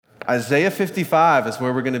Isaiah 55 is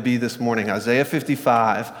where we're going to be this morning. Isaiah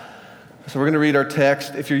 55. So we're going to read our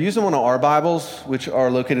text. If you're using one of our Bibles, which are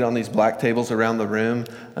located on these black tables around the room,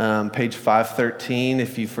 page 513.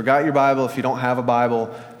 If you forgot your Bible, if you don't have a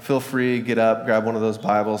Bible, feel free, get up, grab one of those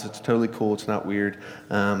Bibles. It's totally cool. It's not weird.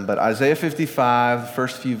 But Isaiah 55, the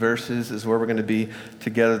first few verses is where we're going to be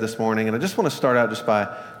together this morning. And I just want to start out just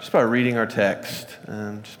by reading our text.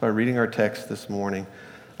 Just by reading our text this morning.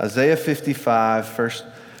 Isaiah 55,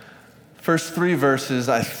 First three verses,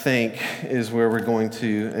 I think, is where we're going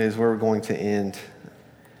to end.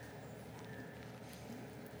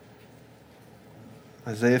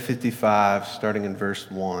 Isaiah 55, starting in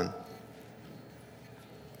verse 1,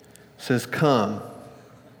 says, "Come,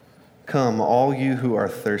 all you who are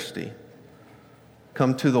thirsty,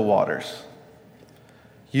 come to the waters.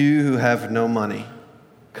 You who have no money,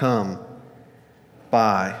 come,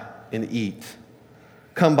 buy and eat.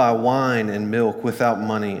 Come buy wine and milk without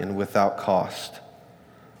money and without cost.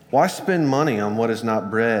 Why spend money on what is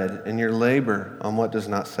not bread and your labor on what does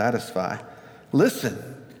not satisfy? Listen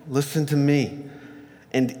to me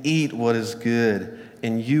and eat what is good,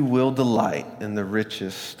 and you will delight in the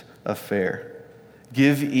richest of fare.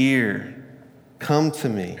 Give ear, come to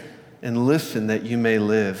me, and listen that you may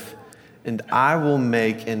live, and I will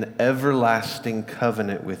make an everlasting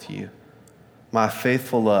covenant with you, my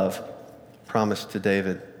faithful love promised to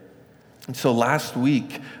David." And so last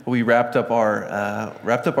week we wrapped up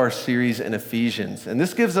our series in Ephesians, and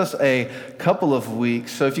this gives us a couple of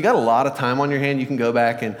weeks. So if you got a lot of time on your hand, you can go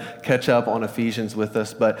back and catch up on Ephesians with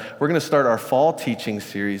us. But we're going to start our fall teaching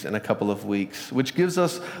series in a couple of weeks, which gives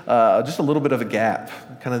us just a little bit of a gap,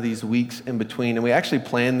 kind of these weeks in between. And we actually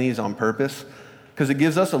plan these on purpose because it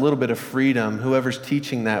gives us a little bit of freedom. Whoever's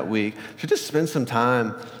teaching that week should just spend some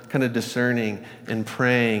time kind of discerning and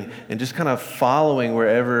praying and just kind of following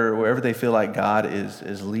wherever they feel like God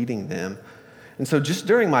is leading them. And so just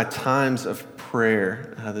during my times of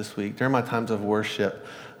prayer this week, during my times of worship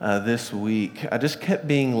this week, I just kept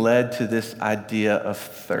being led to this idea of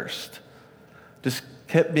thirst. Just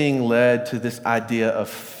kept being led to this idea of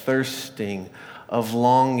thirsting, of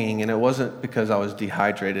longing, and it wasn't because I was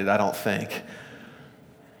dehydrated, I don't think.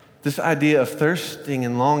 This idea of thirsting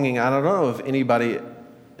and longing, I don't know if anybody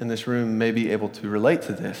in this room may be able to relate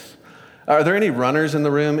to this. Are there any runners in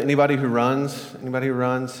the room? Anybody who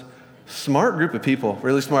runs? Smart group of people,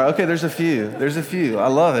 really smart. Okay, there's a few. I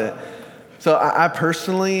love it. So I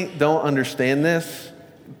personally don't understand this.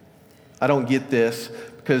 I don't get this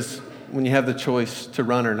because when you have the choice to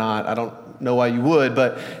run or not, I don't know why you would,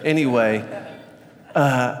 but anyway,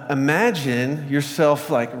 imagine yourself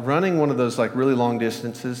like running one of those like really long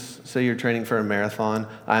distances. Say you're training for a marathon.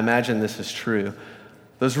 I imagine this is true.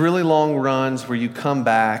 Those really long runs where you come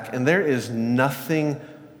back and there is nothing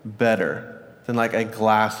better than like a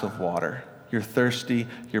glass of water. You're thirsty,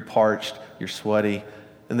 you're parched, you're sweaty,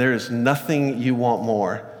 and there is nothing you want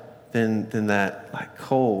more than that like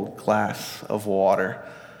cold glass of water.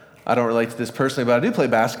 I don't relate to this personally, but I do play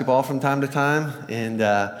basketball from time to time, and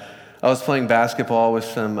I was playing basketball with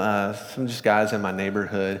some just guys in my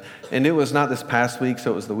neighborhood, and it was not this past week,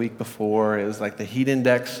 so it was the week before. It was like the heat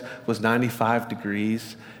index was 95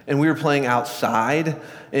 degrees, and we were playing outside,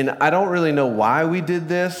 and I don't really know why we did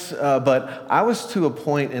this, but I was to a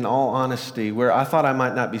point, in all honesty, where I thought I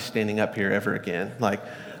might not be standing up here ever again. Like,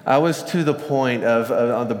 I was to the point of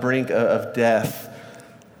on the brink of death,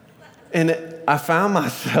 and I found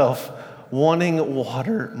myself wanting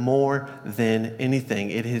water more than anything.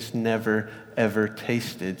 It has never, ever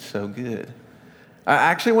tasted so good. I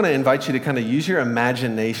actually want to invite you to kind of use your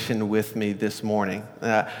imagination with me this morning.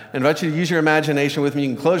 I invite you to use your imagination with me.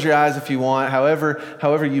 You can close your eyes if you want,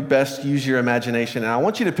 however you best use your imagination. And I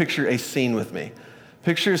want you to picture a scene with me.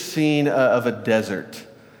 Picture a scene of a desert.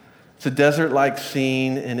 It's a desert-like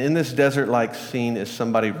scene, and in this desert-like scene is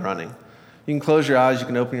somebody running. You can close your eyes, you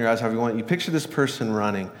can open your eyes however you want. You picture this person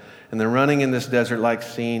running. And they're running in this desert-like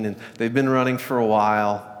scene, and they've been running for a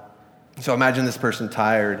while. So imagine this person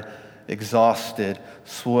tired, exhausted,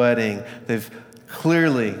 sweating. They've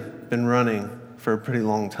clearly been running for a pretty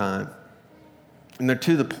long time. And they're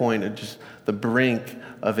to the point of just the brink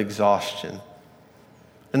of exhaustion.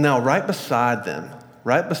 And now right beside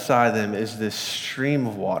them is this stream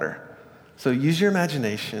of water. So use your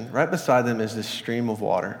imagination. Right beside them is this stream of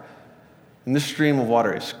water. And this stream of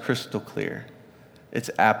water is crystal clear. It's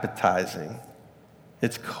appetizing.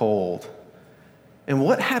 It's cold. And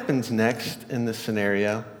what happens next in this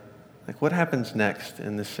scenario? I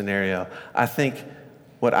think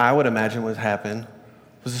what I would imagine would happen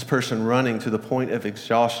was this person running to the point of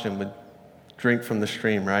exhaustion would drink from the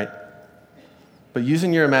stream, right? But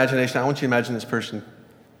using your imagination, I want you to imagine this person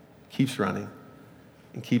keeps running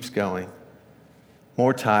and keeps going,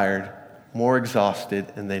 more tired, more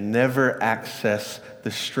exhausted, and they never access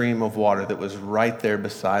the stream of water that was right there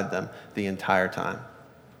beside them the entire time.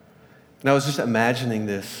 And I was just imagining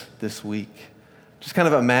this week, just kind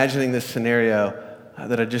of imagining this scenario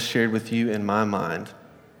that I just shared with you in my mind.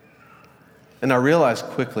 And I realized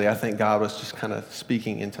quickly, I think God was just kind of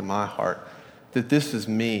speaking into my heart, that this is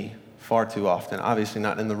me far too often, obviously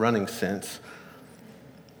not in the running sense,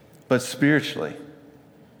 but spiritually.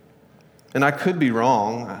 And I could be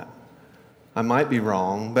wrong. I might be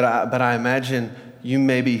wrong, but I imagine you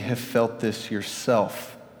maybe have felt this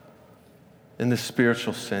yourself in the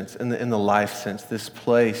spiritual sense, in the life sense, this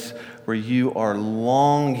place where you are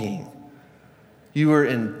longing. You are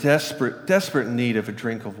in desperate need of a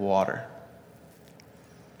drink of water.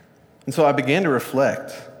 And so I began to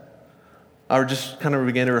reflect. I just kind of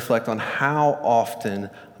began to reflect on how often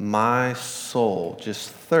my soul just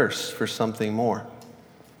thirsts for something more.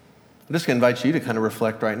 I'm just going to invite you to kind of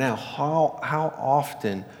reflect right now. How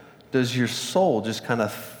often does your soul just kind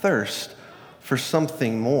of thirst for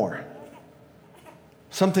something more?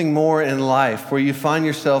 Something more in life where you find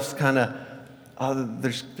yourselves kind of,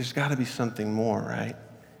 there's got to be something more, right?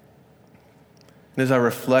 And as I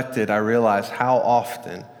reflected, I realized how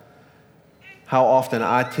often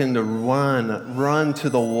I tend to run to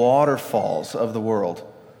the waterfalls of the world.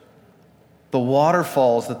 The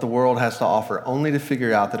waterfalls that the world has to offer, only to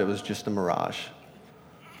figure out that it was just a mirage.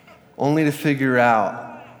 Only to figure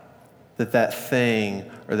out that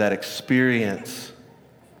thing or that experience,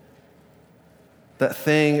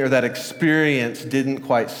 didn't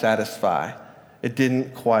quite satisfy. It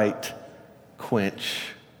didn't quite quench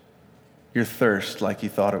your thirst like you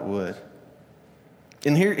thought it would.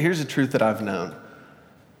 And here's a truth that I've known,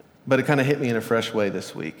 but it kind of hit me in a fresh way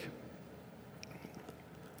this week.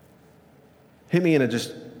 Hit me in a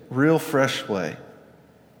just real fresh way.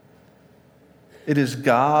 It is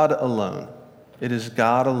God alone. It is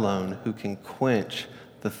God alone who can quench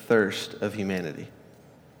the thirst of humanity.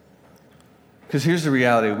 Because here's the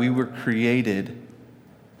reality. We were created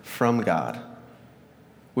from God.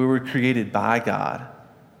 We were created by God.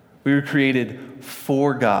 We were created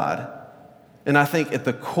for God. And I think at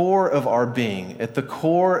the core of our being, at the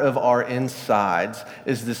core of our insides,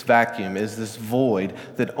 is this vacuum, is this void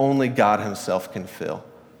that only God himself can fill.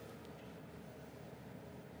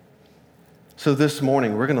 So this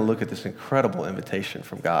morning, we're going to look at this incredible invitation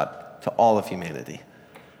from God to all of humanity.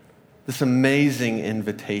 This amazing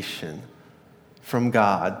invitation from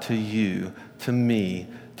God to you, to me,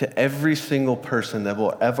 to every single person that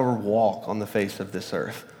will ever walk on the face of this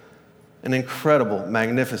earth. An incredible,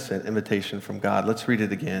 magnificent invitation from God. Let's read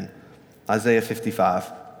it again. Isaiah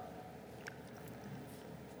 55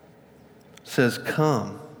 says,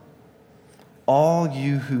 "Come, all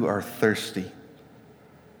you who are thirsty,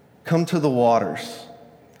 come to the waters,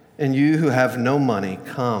 and you who have no money,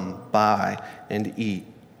 come buy and eat.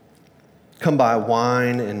 Come buy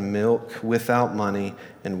wine and milk without money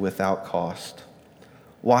and without cost.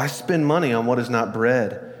 Why spend money on what is not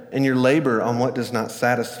bread, and your labor on what does not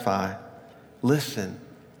satisfy? Listen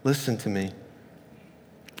to me,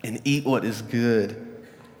 and eat what is good,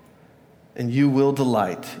 and you will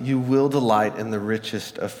delight in the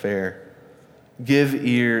richest of fare. Give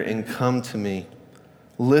ear and come to me.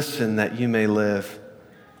 Listen that you may live,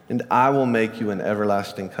 and I will make you an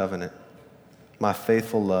everlasting covenant, my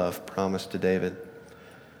faithful love promised to David."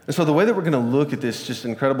 And so the way that we're going to look at this just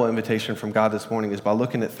incredible invitation from God this morning is by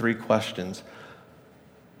looking at three questions.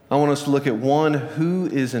 I want us to look at one, who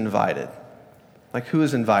is invited? Like, who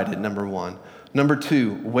is invited, number one. Number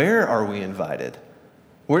two, where are we invited?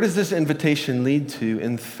 Where does this invitation lead to?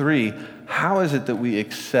 And three, how is it that we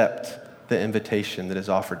accept the invitation that is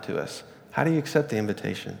offered to us? How do you accept the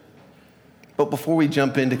invitation? But before we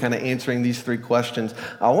jump into kind of answering these three questions,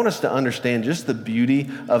 I want us to understand just the beauty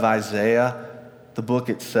of Isaiah, the book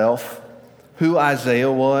itself, who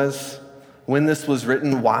Isaiah was, when this was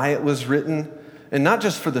written, why it was written, and not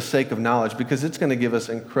just for the sake of knowledge, because it's going to give us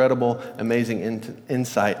incredible, amazing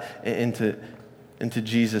insight into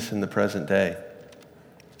Jesus in the present day.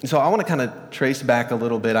 And so I want to kind of trace back a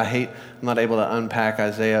little bit. I'm not able to unpack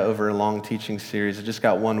Isaiah over a long teaching series. I just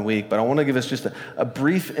got 1 week, but I want to give us just a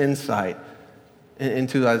brief insight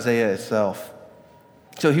into Isaiah itself.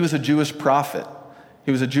 So he was a Jewish prophet.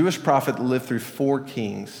 He was a Jewish prophet that lived through 4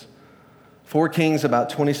 kings. 4 kings about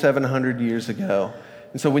 2,700 years ago.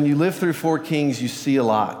 And so when you live through 4 kings, you see a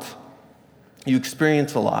lot. You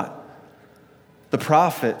experience a lot. The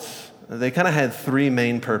prophets, they kind of had 3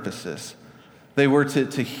 main purposes. They were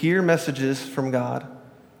to hear messages from God.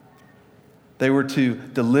 They were to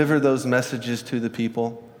deliver those messages to the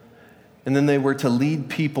people. And then they were to lead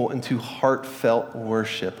people into heartfelt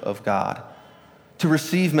worship of God, to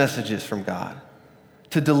receive messages from God,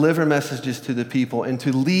 to deliver messages to the people, and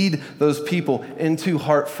to lead those people into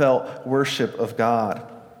heartfelt worship of God.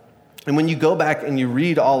 And when you go back and you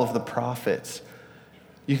read all of the prophets,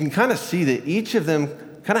 you can kind of see that each of them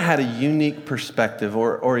kind of had a unique perspective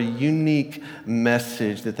or a unique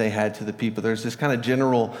message that they had to the people. There's this kind of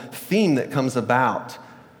general theme that comes about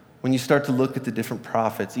when you start to look at the different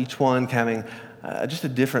prophets, each one having just a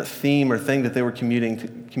different theme or thing that they were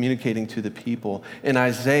communicating to the people. In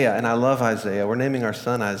Isaiah, and I love Isaiah, we're naming our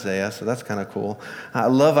son Isaiah, so that's kind of cool. I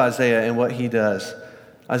love Isaiah and what he does.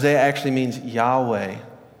 Isaiah actually means Yahweh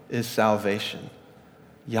is salvation.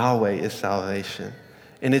 Yahweh is salvation.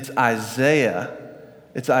 And it's Isaiah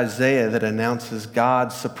that announces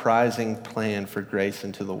God's surprising plan for grace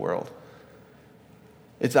into the world.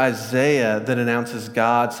 It's Isaiah that announces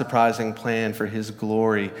God's surprising plan for his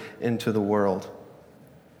glory into the world.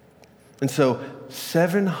 And so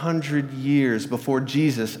 700 years before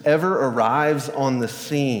Jesus ever arrives on the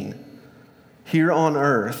scene here on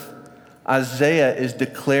earth, Isaiah is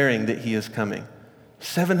declaring that he is coming.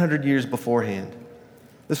 700 years beforehand.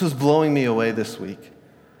 This was blowing me away this week.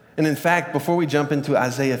 And in fact, before we jump into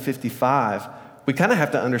Isaiah 55, we kind of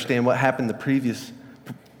have to understand what happened the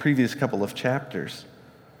previous couple of chapters.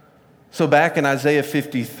 So back in Isaiah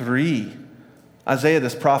 53, Isaiah,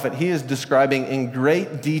 this prophet, he is describing in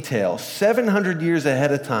great detail, 700 years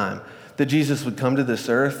ahead of time, that Jesus would come to this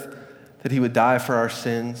earth, that he would die for our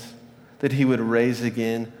sins, that he would raise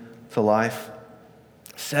again to life.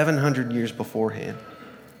 700 years beforehand.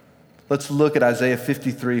 Let's look at Isaiah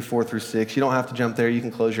 53, 4 through 6. You don't have to jump there. You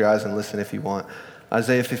can close your eyes and listen if you want.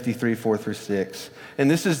 Isaiah 53, 4 through 6.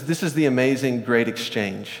 And this is the amazing great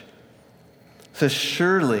exchange. It says,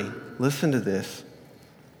 surely, listen to this,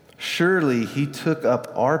 surely he took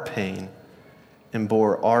up our pain and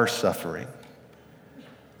bore our suffering.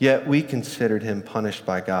 Yet we considered him punished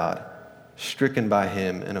by God, stricken by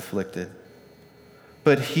him and afflicted.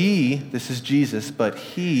 But he, this is Jesus, but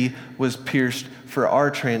he was pierced for our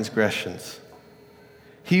transgressions.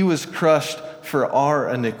 He was crushed for our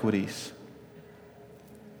iniquities.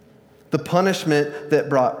 The punishment that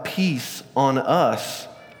brought peace on us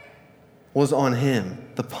was on him.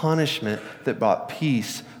 The punishment that brought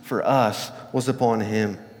peace for us was upon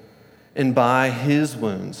him. And by his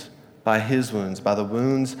wounds, by the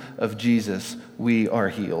wounds of Jesus, we are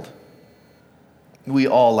healed. We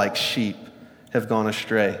all, like sheep, have gone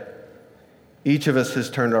astray. Each of us has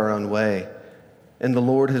turned our own way, and the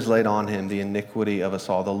Lord has laid on him the iniquity of us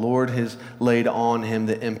all. The Lord has laid on him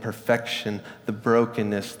the imperfection, the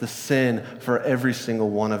brokenness, the sin for every single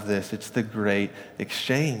one of this. It's the great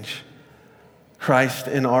exchange. Christ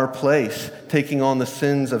in our place, taking on the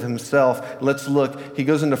sins of himself. Let's look. He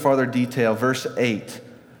goes into farther detail. Verse 8.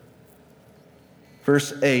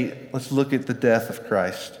 Verse 8, let's look at the death of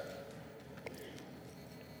Christ.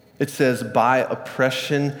 It says, by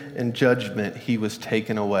oppression and judgment he was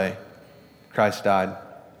taken away. Christ died.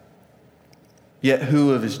 Yet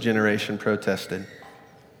who of his generation protested?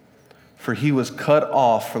 For he was cut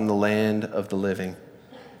off from the land of the living.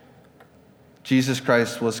 Jesus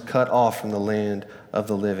Christ was cut off from the land of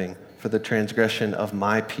the living. For the transgression of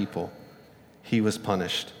my people, he was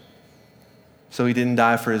punished. So he didn't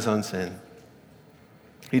die for his own sin.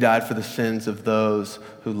 He died for the sins of those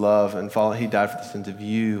who love and follow. He died for the sins of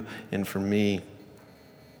you and for me.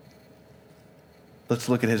 Let's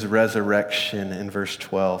look at his resurrection in verse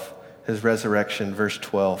 12. His resurrection, verse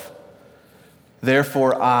 12.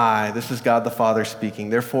 Therefore I, this is God the Father speaking,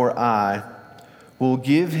 therefore I will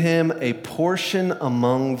give him a portion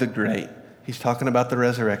among the great. He's talking about the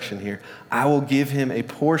resurrection here. I will give him a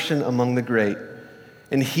portion among the great,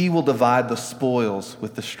 and he will divide the spoils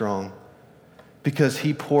with the strong. Because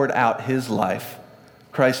he poured out his life.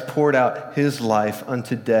 Christ poured out his life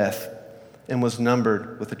unto death and was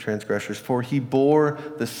numbered with the transgressors. For he bore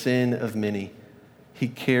the sin of many. He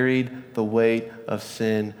carried the weight of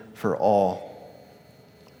sin for all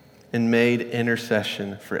and made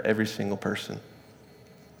intercession for every single person.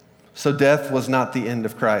 So death was not the end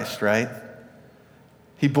of Christ, right?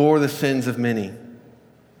 He bore the sins of many.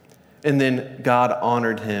 And then God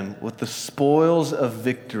honored him with the spoils of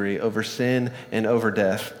victory over sin and over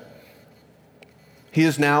death. He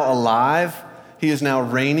is now alive. He is now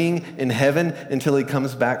reigning in heaven until he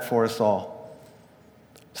comes back for us all.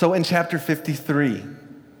 So in chapter 53,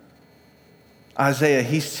 Isaiah,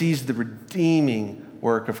 he sees the redeeming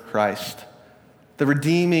work of Christ, the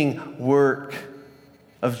redeeming work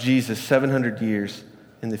of Jesus 700 years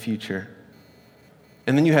in the future.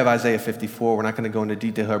 And then you have Isaiah 54. We're not going to go into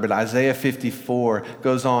detail here, but Isaiah 54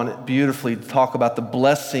 goes on beautifully to talk about the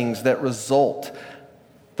blessings that result,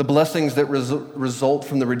 from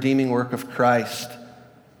the redeeming work of Christ.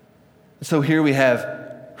 So here we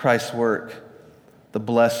have Christ's work, the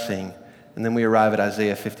blessing, and then we arrive at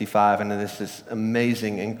Isaiah 55, and this is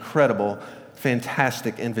amazing, incredible,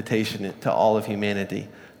 fantastic invitation to all of humanity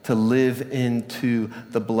to live into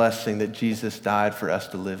the blessing that Jesus died for us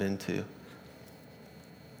to live into.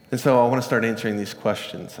 And so I want to start answering these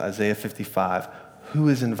questions. Isaiah 55, who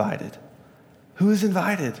is invited? Who is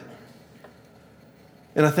invited?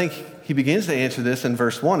 And I think he begins to answer this in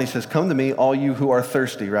verse 1. He says, come to me, all you who are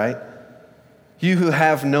thirsty, right? You who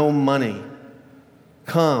have no money,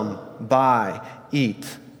 come, buy,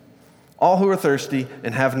 eat. All who are thirsty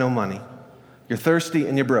and have no money. You're thirsty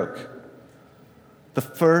and you're broke. The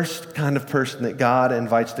first kind of person that God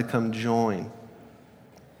invites to come join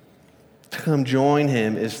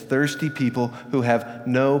him is thirsty people who have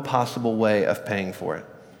no possible way of paying for it.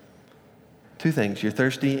 Two things, you're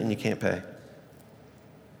thirsty and you can't pay.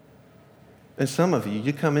 And some of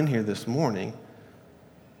you come in here this morning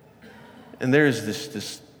and there's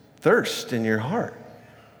this thirst in your heart.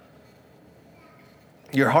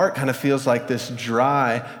 Your heart kind of feels like this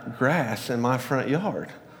dry grass in my front yard.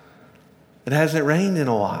 It hasn't rained in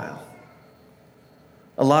a while.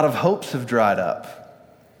 A lot of hopes have dried up.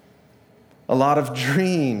 A lot of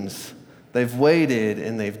dreams, they've waited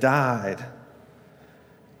and they've died.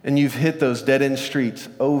 And you've hit those dead-end streets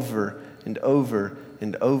over and over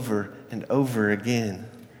and over and over again.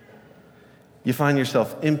 You find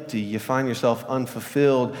yourself empty. You find yourself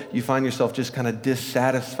unfulfilled. You find yourself just kind of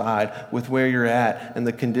dissatisfied with where you're at and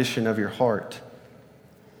the condition of your heart.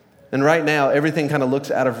 And right now, everything kind of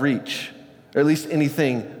looks out of reach, or at least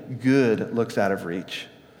anything good looks out of reach.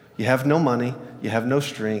 You have no money. You have no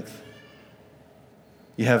strength.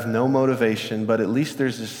 You have no motivation, but at least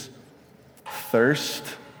there's this thirst.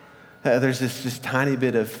 There's this tiny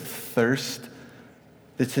bit of thirst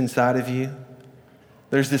that's inside of you.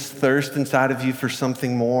 There's this thirst inside of you for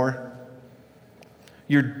something more.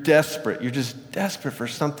 You're desperate. You're just desperate for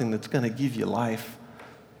something that's going to give you life.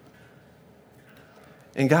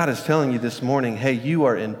 And God is telling you this morning, hey, you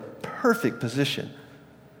are in perfect position.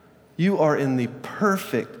 You are in the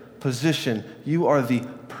perfect position. You are the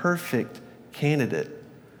perfect candidate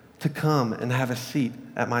to come and have a seat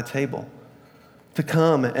at my table, to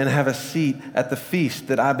come and have a seat at the feast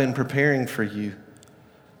that I've been preparing for you.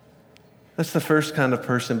 That's the first kind of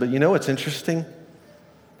person. But you know what's interesting?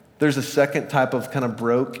 There's a second type of kind of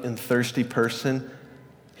broke and thirsty person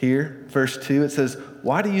here. Verse 2, it says,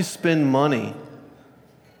 why do you spend money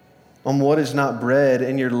on what is not bread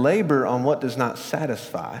and your labor on what does not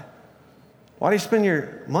satisfy? Why do you spend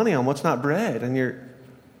your money on what's not bread and your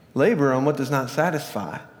labor on what does not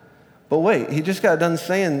satisfy? But wait, he just got done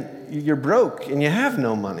saying you're broke and you have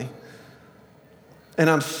no money. And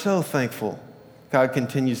I'm so thankful God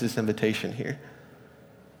continues this invitation here.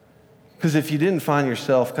 Because if you didn't find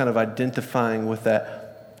yourself kind of identifying with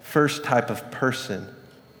that first type of person,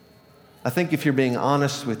 I think if you're being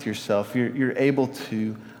honest with yourself, you're able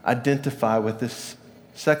to identify with this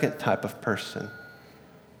second type of person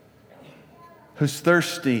who's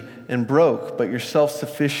thirsty and broke, but your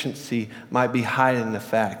self-sufficiency might be hiding the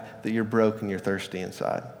fact that you're broke and you're thirsty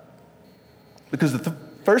inside. Because the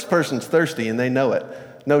first person's thirsty and they know it,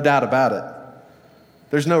 no doubt about it.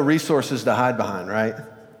 There's no resources to hide behind, right?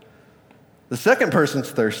 The second person's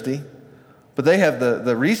thirsty, but they have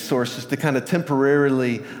the resources to kind of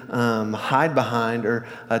temporarily hide behind or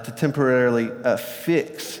to temporarily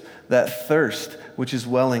fix that thirst which is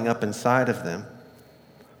welling up inside of them.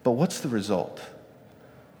 But what's the result?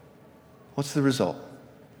 What's the result?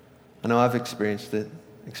 I know I've experienced it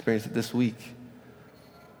this week.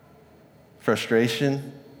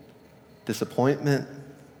 Frustration, disappointment.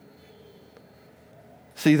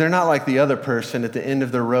 See, they're not like the other person at the end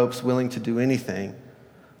of their ropes willing to do anything.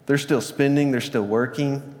 They're still spending, they're still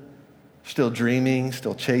working, still dreaming,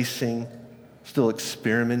 still chasing, still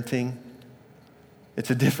experimenting. It's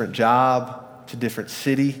a different job, it's a different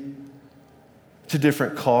city, it's a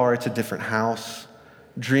different car, it's a different house.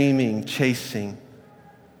 Dreaming, chasing.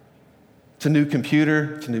 It's a new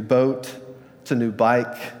computer, it's a new boat, it's a new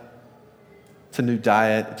bike, it's a new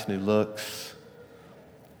diet, it's new looks.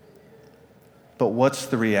 But what's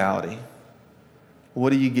the reality? What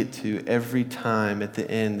do you get to every time at the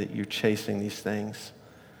end that you're chasing these things?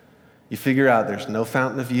 You figure out there's no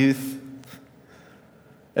fountain of youth.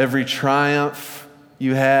 Every triumph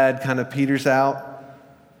you had kind of peters out.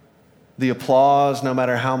 The applause, no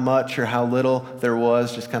matter how much or how little there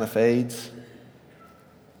was, just kind of fades.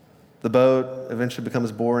 The boat eventually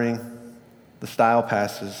becomes boring. The style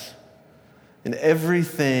passes. And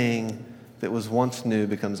everything that was once new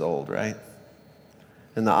becomes old, right?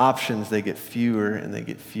 And the options, they get fewer and they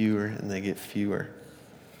get fewer and they get fewer.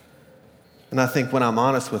 And I think when I'm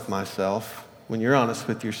honest with myself, when you're honest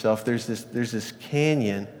with yourself, there's this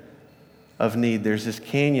canyon of need. There's this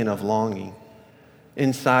canyon of longing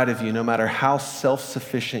inside of you, no matter how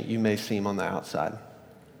self-sufficient you may seem on the outside.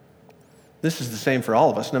 This is the same for all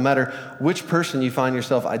of us, no matter which person you find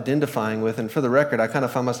yourself identifying with. And for the record, I kind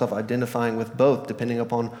of find myself identifying with both, depending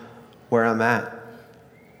upon where I'm at.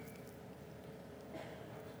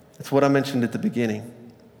 It's what I mentioned at the beginning.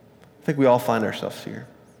 I think we all find ourselves here.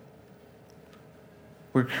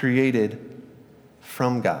 We're created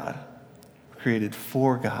from God. We're created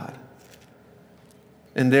for God.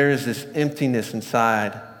 And there is this emptiness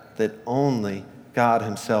inside that only God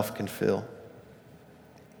himself can fill.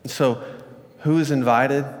 And so, who is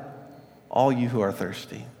invited? All you who are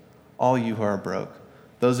thirsty. All you who are broke.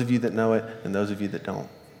 Those of you that know it and those of you that don't.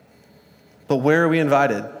 But where are we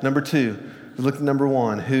invited? Number two, we looked at number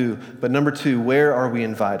one, who. But number two, where are we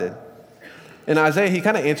invited? And Isaiah, he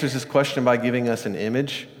kind of answers this question by giving us an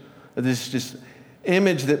image. This just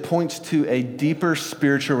image that points to a deeper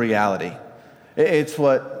spiritual reality. It's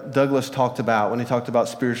what Douglas talked about when he talked about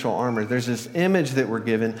spiritual armor. There's this image that we're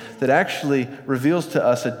given that actually reveals to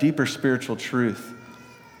us a deeper spiritual truth.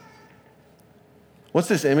 What's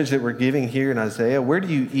this image that we're giving here in Isaiah? Where do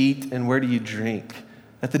you eat and where do you drink?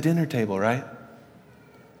 At the dinner table, right?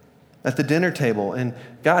 At the dinner table. And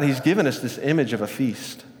God, he's given us this image of a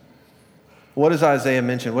feast. What does Isaiah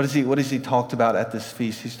mention? What has he talked about at this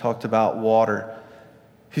feast? He's talked about water.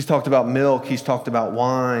 He's talked about milk. He's talked about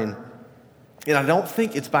wine. And I don't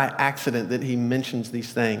think it's by accident that he mentions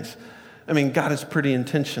these things. I mean, God is pretty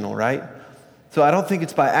intentional, right? So I don't think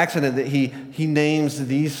it's by accident that he names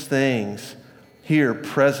these things here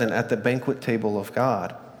present at the banquet table of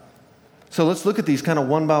God. So let's look at these kind of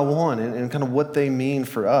one by one and kind of what they mean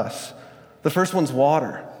for us. The first one's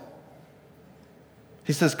water.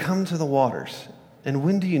 He says, come to the waters. And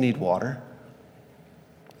when do you need water?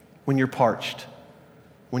 When you're parched,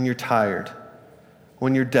 when you're tired,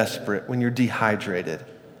 when you're desperate, when you're dehydrated.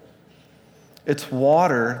 It's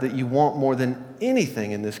water that you want more than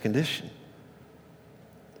anything in this condition.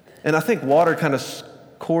 And I think water kind of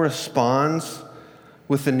corresponds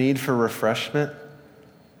with the need for refreshment.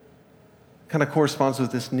 Kind of corresponds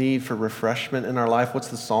with this need for refreshment in our life. What's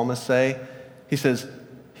the psalmist say? He says,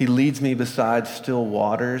 he leads me beside still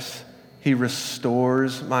waters. He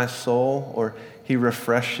restores my soul, or he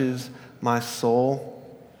refreshes my soul.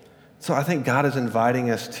 So I think God is inviting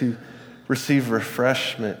us to receive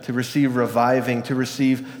refreshment, to receive reviving, to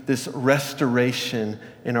receive this restoration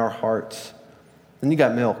in our hearts. Then you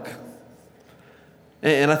got milk.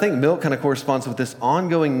 And I think milk kind of corresponds with this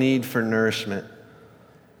ongoing need for nourishment.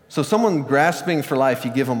 So someone grasping for life,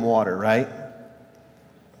 you give them water, right?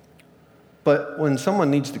 But when someone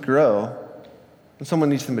needs to grow, when someone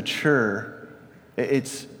needs to mature,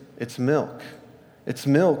 it's milk. It's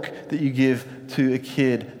milk that you give to a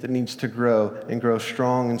kid that needs to grow and grow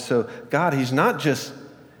strong. And so God, he's not just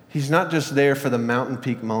there for the mountain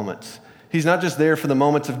peak moments. He's not just there for the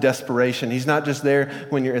moments of desperation. He's not just there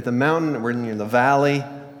when you're at the mountain or when you're in the valley.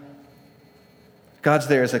 God's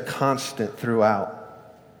there as a constant throughout.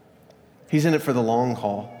 He's in it for the long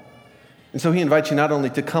haul. And so he invites you not only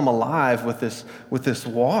to come alive with this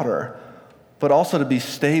water, but also to be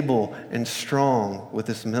stable and strong with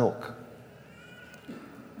this milk.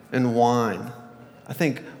 And wine. I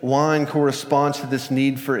think wine corresponds to this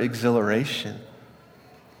need for exhilaration.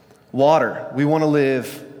 Water, we want to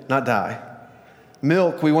live, not die.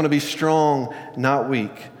 Milk, we want to be strong, not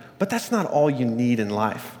weak. But that's not all you need in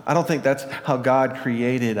life. I don't think that's how God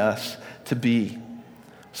created us to be.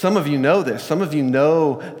 Some of you know this. Some of you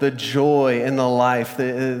know the joy and the life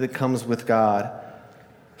that comes with God.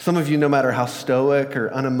 Some of you, no matter how stoic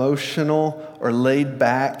or unemotional or laid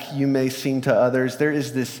back you may seem to others, there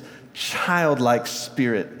is this childlike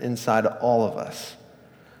spirit inside all of us.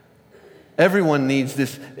 Everyone needs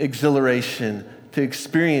this exhilaration to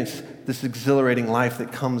experience this exhilarating life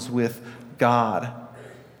that comes with God.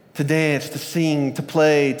 To dance, to sing, to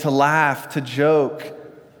play, to laugh, to joke,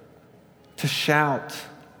 to shout.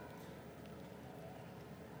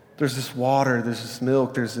 There's this water, there's this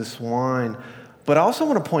milk, there's this wine. But I also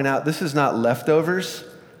want to point out, this is not leftovers.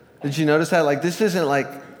 Did you notice that? Like, this isn't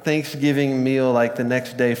like Thanksgiving meal like the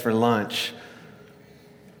next day for lunch.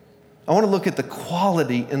 I want to look at the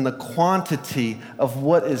quality and the quantity of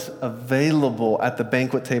what is available at the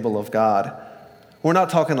banquet table of God. We're not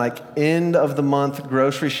talking like end of the month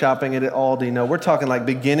grocery shopping at Aldi. No, we're talking like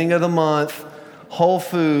beginning of the month, Whole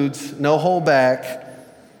Foods, no hold back.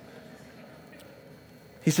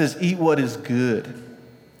 He says, eat what is good.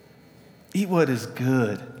 Eat what is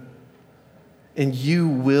good. And you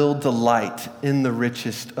will delight in the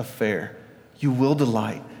richest affair. You will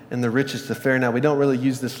delight in the richest affair. Now, we don't really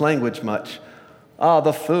use this language much.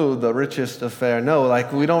 The food, the richest affair. No,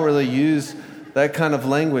 like we don't really use that kind of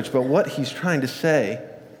language. But what he's trying to say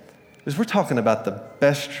is we're talking about the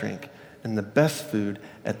best drink and the best food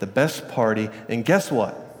at the best party. And guess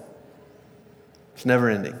what? It's never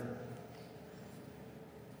ending.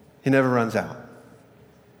 He never runs out.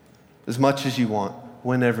 As much as you want,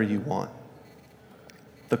 whenever you want.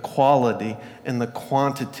 The quality and the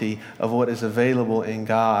quantity of what is available in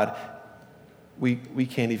God, we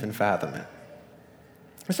can't even fathom it.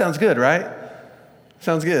 It sounds good, right?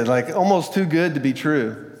 Sounds good, like almost too good to be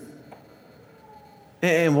true.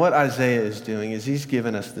 And what Isaiah is doing is he's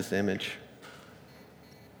given us this image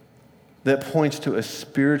that points to a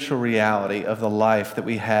spiritual reality of the life that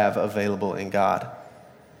we have available in God.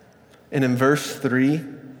 And in verse 3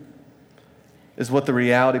 is what the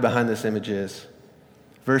reality behind this image is.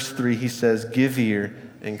 Verse 3, he says, give ear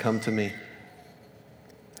and come to me.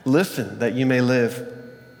 Listen that you may live,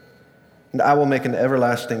 and I will make an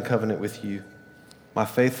everlasting covenant with you, my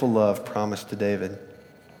faithful love promised to David.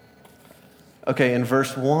 Okay, in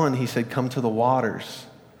verse 1, he said, come to the waters.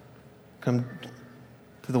 Come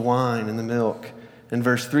to the wine and the milk. In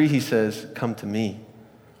verse 3, he says, come to me.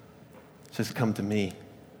 He says, come to me.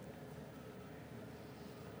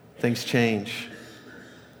 Things change.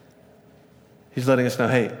 He's letting us know,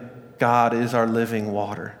 hey, God is our living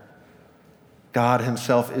water. God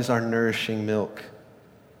himself is our nourishing milk.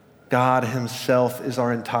 God himself is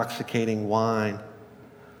our intoxicating wine.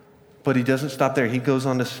 But he doesn't stop there. He goes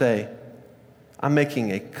on to say, I'm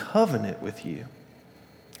making a covenant with you.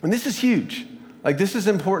 And this is huge. Like, this is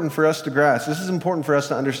important for us to grasp. This is important for us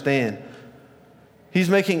to understand. He's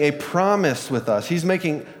making a promise with us. He's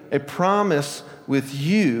making a promise with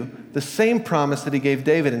you, the same promise that he gave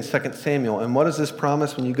David in 2 Samuel. And what is this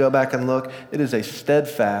promise? When you go back and look, it is a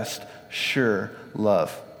steadfast, sure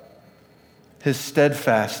love. His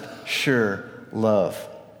steadfast, sure love.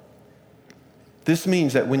 This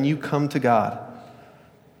means that when you come to God,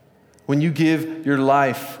 when you give your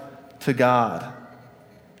life to God,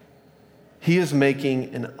 he is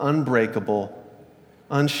making an unbreakable,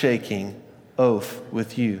 unshaking oath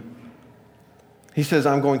with you. He says,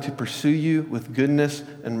 I'm going to pursue you with goodness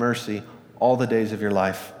and mercy all the days of your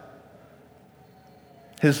life.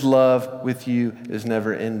 His love with you is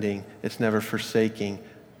never ending. It's never forsaking.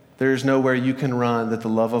 There is nowhere you can run that the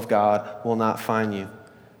love of God will not find you.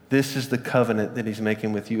 This is the covenant that he's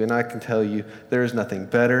making with you. And I can tell you, there is nothing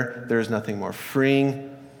better. There is nothing more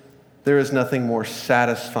freeing. There is nothing more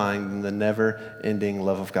satisfying than the never-ending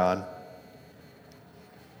love of God.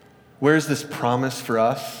 Where's this promise for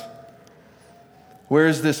us? Where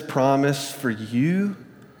is this promise for you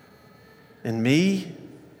and me?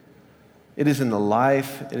 It is in the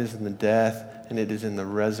life, it is in the death, and it is in the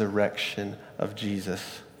resurrection of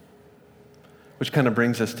Jesus. Which kind of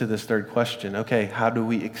brings us to this third question. Okay, how do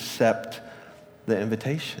we accept the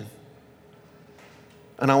invitation?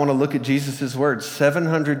 And I want to look at Jesus' words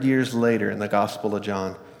 700 years later in the Gospel of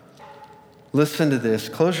John. Listen to this.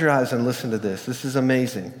 Close your eyes and listen to this. This is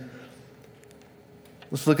amazing.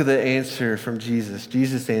 Let's look at the answer from Jesus.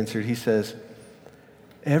 Jesus answered, he says,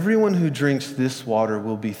 everyone who drinks this water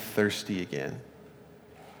will be thirsty again.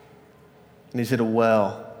 And he's at a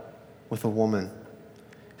well with a woman.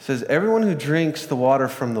 He says, everyone who drinks the water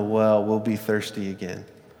from the well will be thirsty again.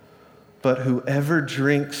 But whoever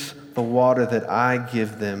drinks the water that I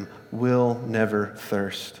give them will never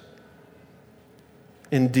thirst.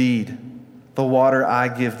 Indeed, the water I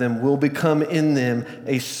give them will become in them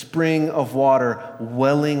a spring of water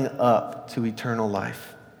welling up to eternal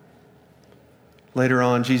life. Later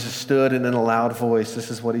on, Jesus stood and in a loud voice,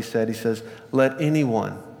 this is what he said. He says, let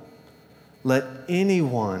anyone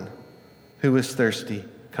who is thirsty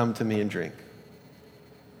come to me and drink.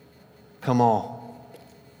 Come all,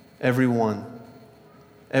 everyone,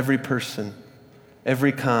 every person,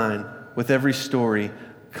 every kind, with every story,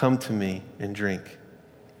 come to me and drink.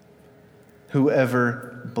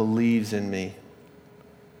 Whoever believes in me,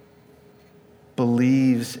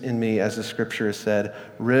 as the scripture has said,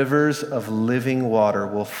 rivers of living water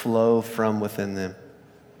will flow from within them.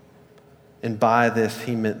 And by this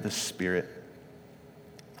he meant the Spirit,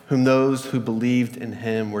 whom those who believed in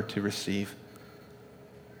him were to receive.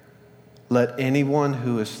 Let anyone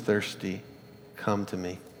who is thirsty come to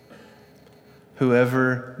me.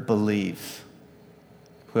 Whoever believes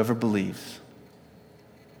whoever believes,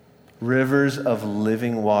 rivers of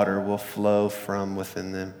living water will flow from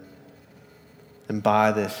within them. And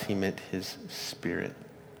by this, he meant his Spirit.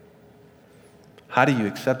 How do you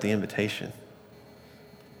accept the invitation?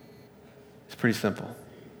 It's pretty simple.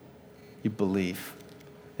 You believe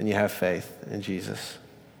and you have faith in Jesus.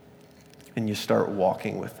 And you start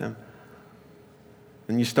walking with him.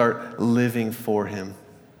 And you start living for him.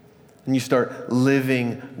 And you start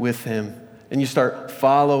living with him. And you start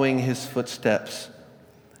following his footsteps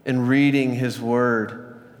and reading his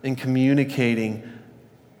word and communicating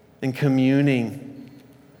and communing.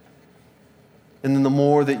 And then the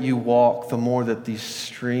more that you walk, the more that these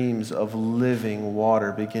streams of living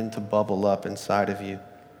water begin to bubble up inside of you.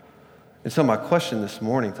 And so my question this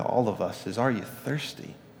morning to all of us is, are you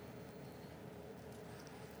thirsty?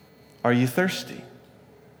 Are you thirsty?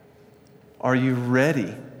 Are you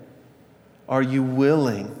ready? Are you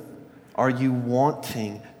willing? Are you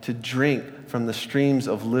wanting to drink from the streams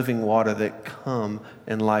of living water that come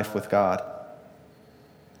in life with God?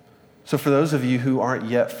 So for those of you who aren't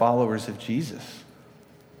yet followers of Jesus,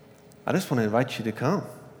 I just want to invite you to come.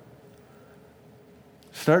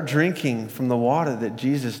 Start drinking from the water that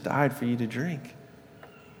Jesus died for you to drink.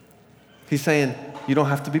 He's saying you don't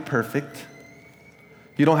have to be perfect.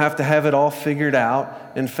 You don't have to have it all figured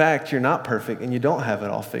out. In fact, you're not perfect and you don't have it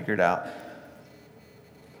all figured out.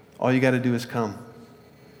 All you got to do is come.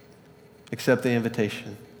 Accept the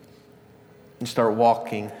invitation and start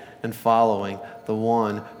walking and following the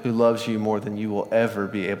one who loves you more than you will ever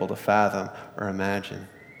be able to fathom or imagine.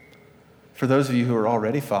 For those of you who are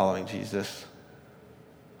already following Jesus,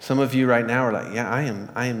 some of you right now are like, yeah,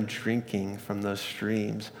 I am drinking from those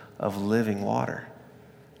streams of living water.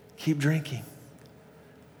 Keep drinking.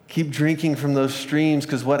 Keep drinking from those streams,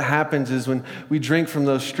 because what happens is when we drink from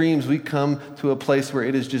those streams, we come to a place where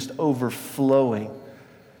it is just overflowing.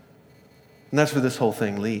 And that's where this whole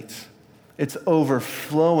thing leads. It's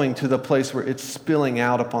overflowing to the place where it's spilling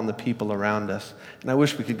out upon the people around us. And I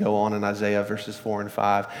wish we could go on in Isaiah verses 4 and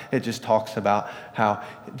 5. It just talks about how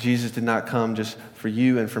Jesus did not come just for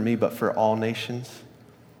you and for me, but for all nations,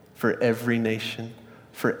 for every nation,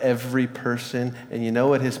 for every person. And you know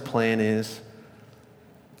what his plan is?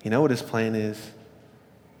 You know what his plan is?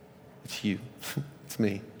 It's you. It's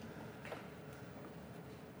me.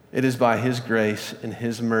 It is by his grace and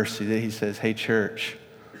his mercy that he says, hey, church,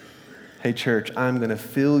 I'm going to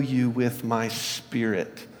fill you with my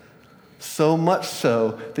Spirit. So much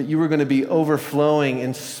so that you are going to be overflowing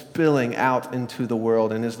and spilling out into the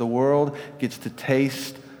world. And as the world gets to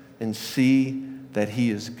taste and see that he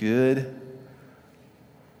is good,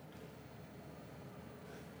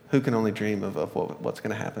 who can only dream of what's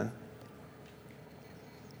going to happen?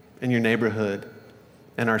 In your neighborhood,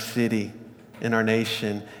 in our city, in our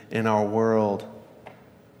nation, in our world.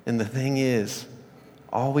 And the thing is,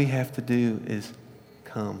 all we have to do is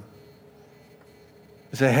come.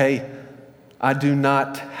 Say, hey, I do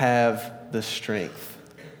not have the strength.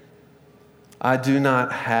 I do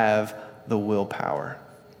not have the willpower.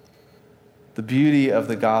 The beauty of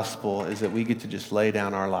the gospel is that we get to just lay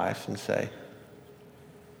down our lives and say,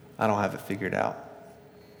 I don't have it figured out.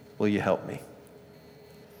 Will you help me?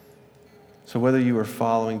 So whether you are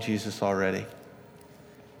following Jesus already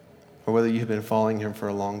or whether you have been following him for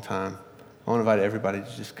a long time, I want to invite everybody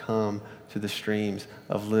to just come to the streams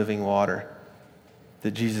of living water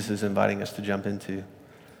that Jesus is inviting us to jump into.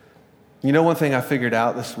 You know, one thing I figured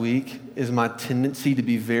out this week is my tendency to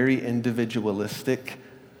be very individualistic.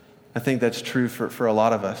 I think that's true for a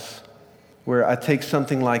lot of us, where I take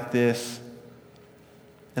something like this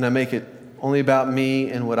and I make it only about me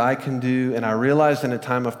and what I can do. And I realized in a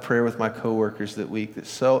time of prayer with my coworkers that week that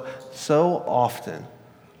so often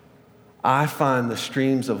I find the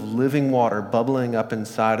streams of living water bubbling up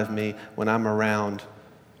inside of me when I'm around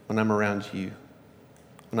you,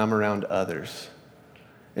 when I'm around others.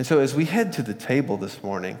 And so as we head to the table this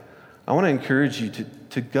morning, I want to encourage you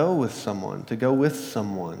to go with someone, to go with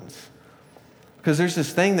someone's. Because there's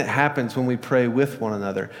this thing that happens when we pray with one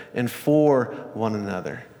another and for one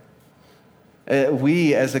another.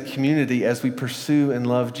 We as a community, as we pursue and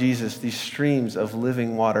love Jesus, these streams of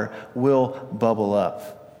living water will bubble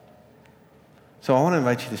up. So I want to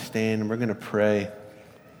invite you to stand and we're going to pray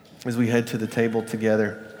as we head to the table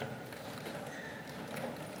together.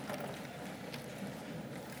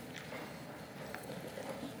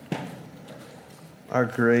 Our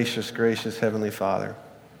gracious, gracious Heavenly Father,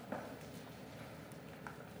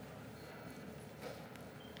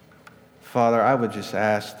 Father, I would just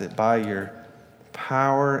ask that by your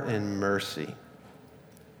power and mercy,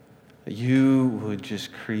 You would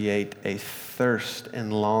just create a thirst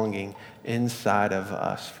and longing inside of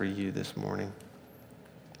us for you this morning.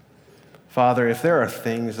 Father, if there are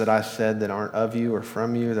things that I said that aren't of you or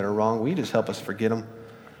from you that are wrong, will you just help us forget them?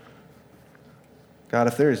 God,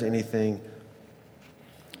 if there is anything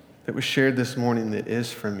that was shared this morning that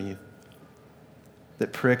is from you,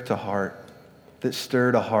 that pricked a heart, that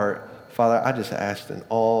stirred a heart, Father, I just ask in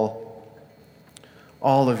all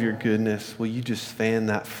of your goodness, will you just fan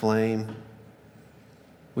that flame?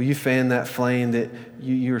 Will you fan that flame that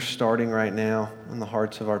you're starting right now in the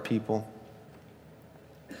hearts of our people?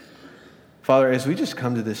 Father, as we just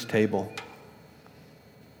come to this table,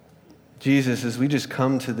 Jesus, as we just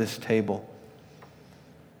come to this table,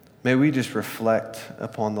 may we just reflect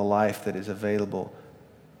upon the life that is available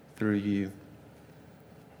through you.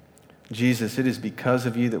 Jesus, it is because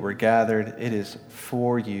of you that we're gathered. It is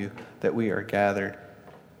for you that we are gathered.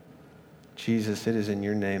 Jesus, it is in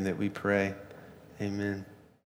your name that we pray. Amen.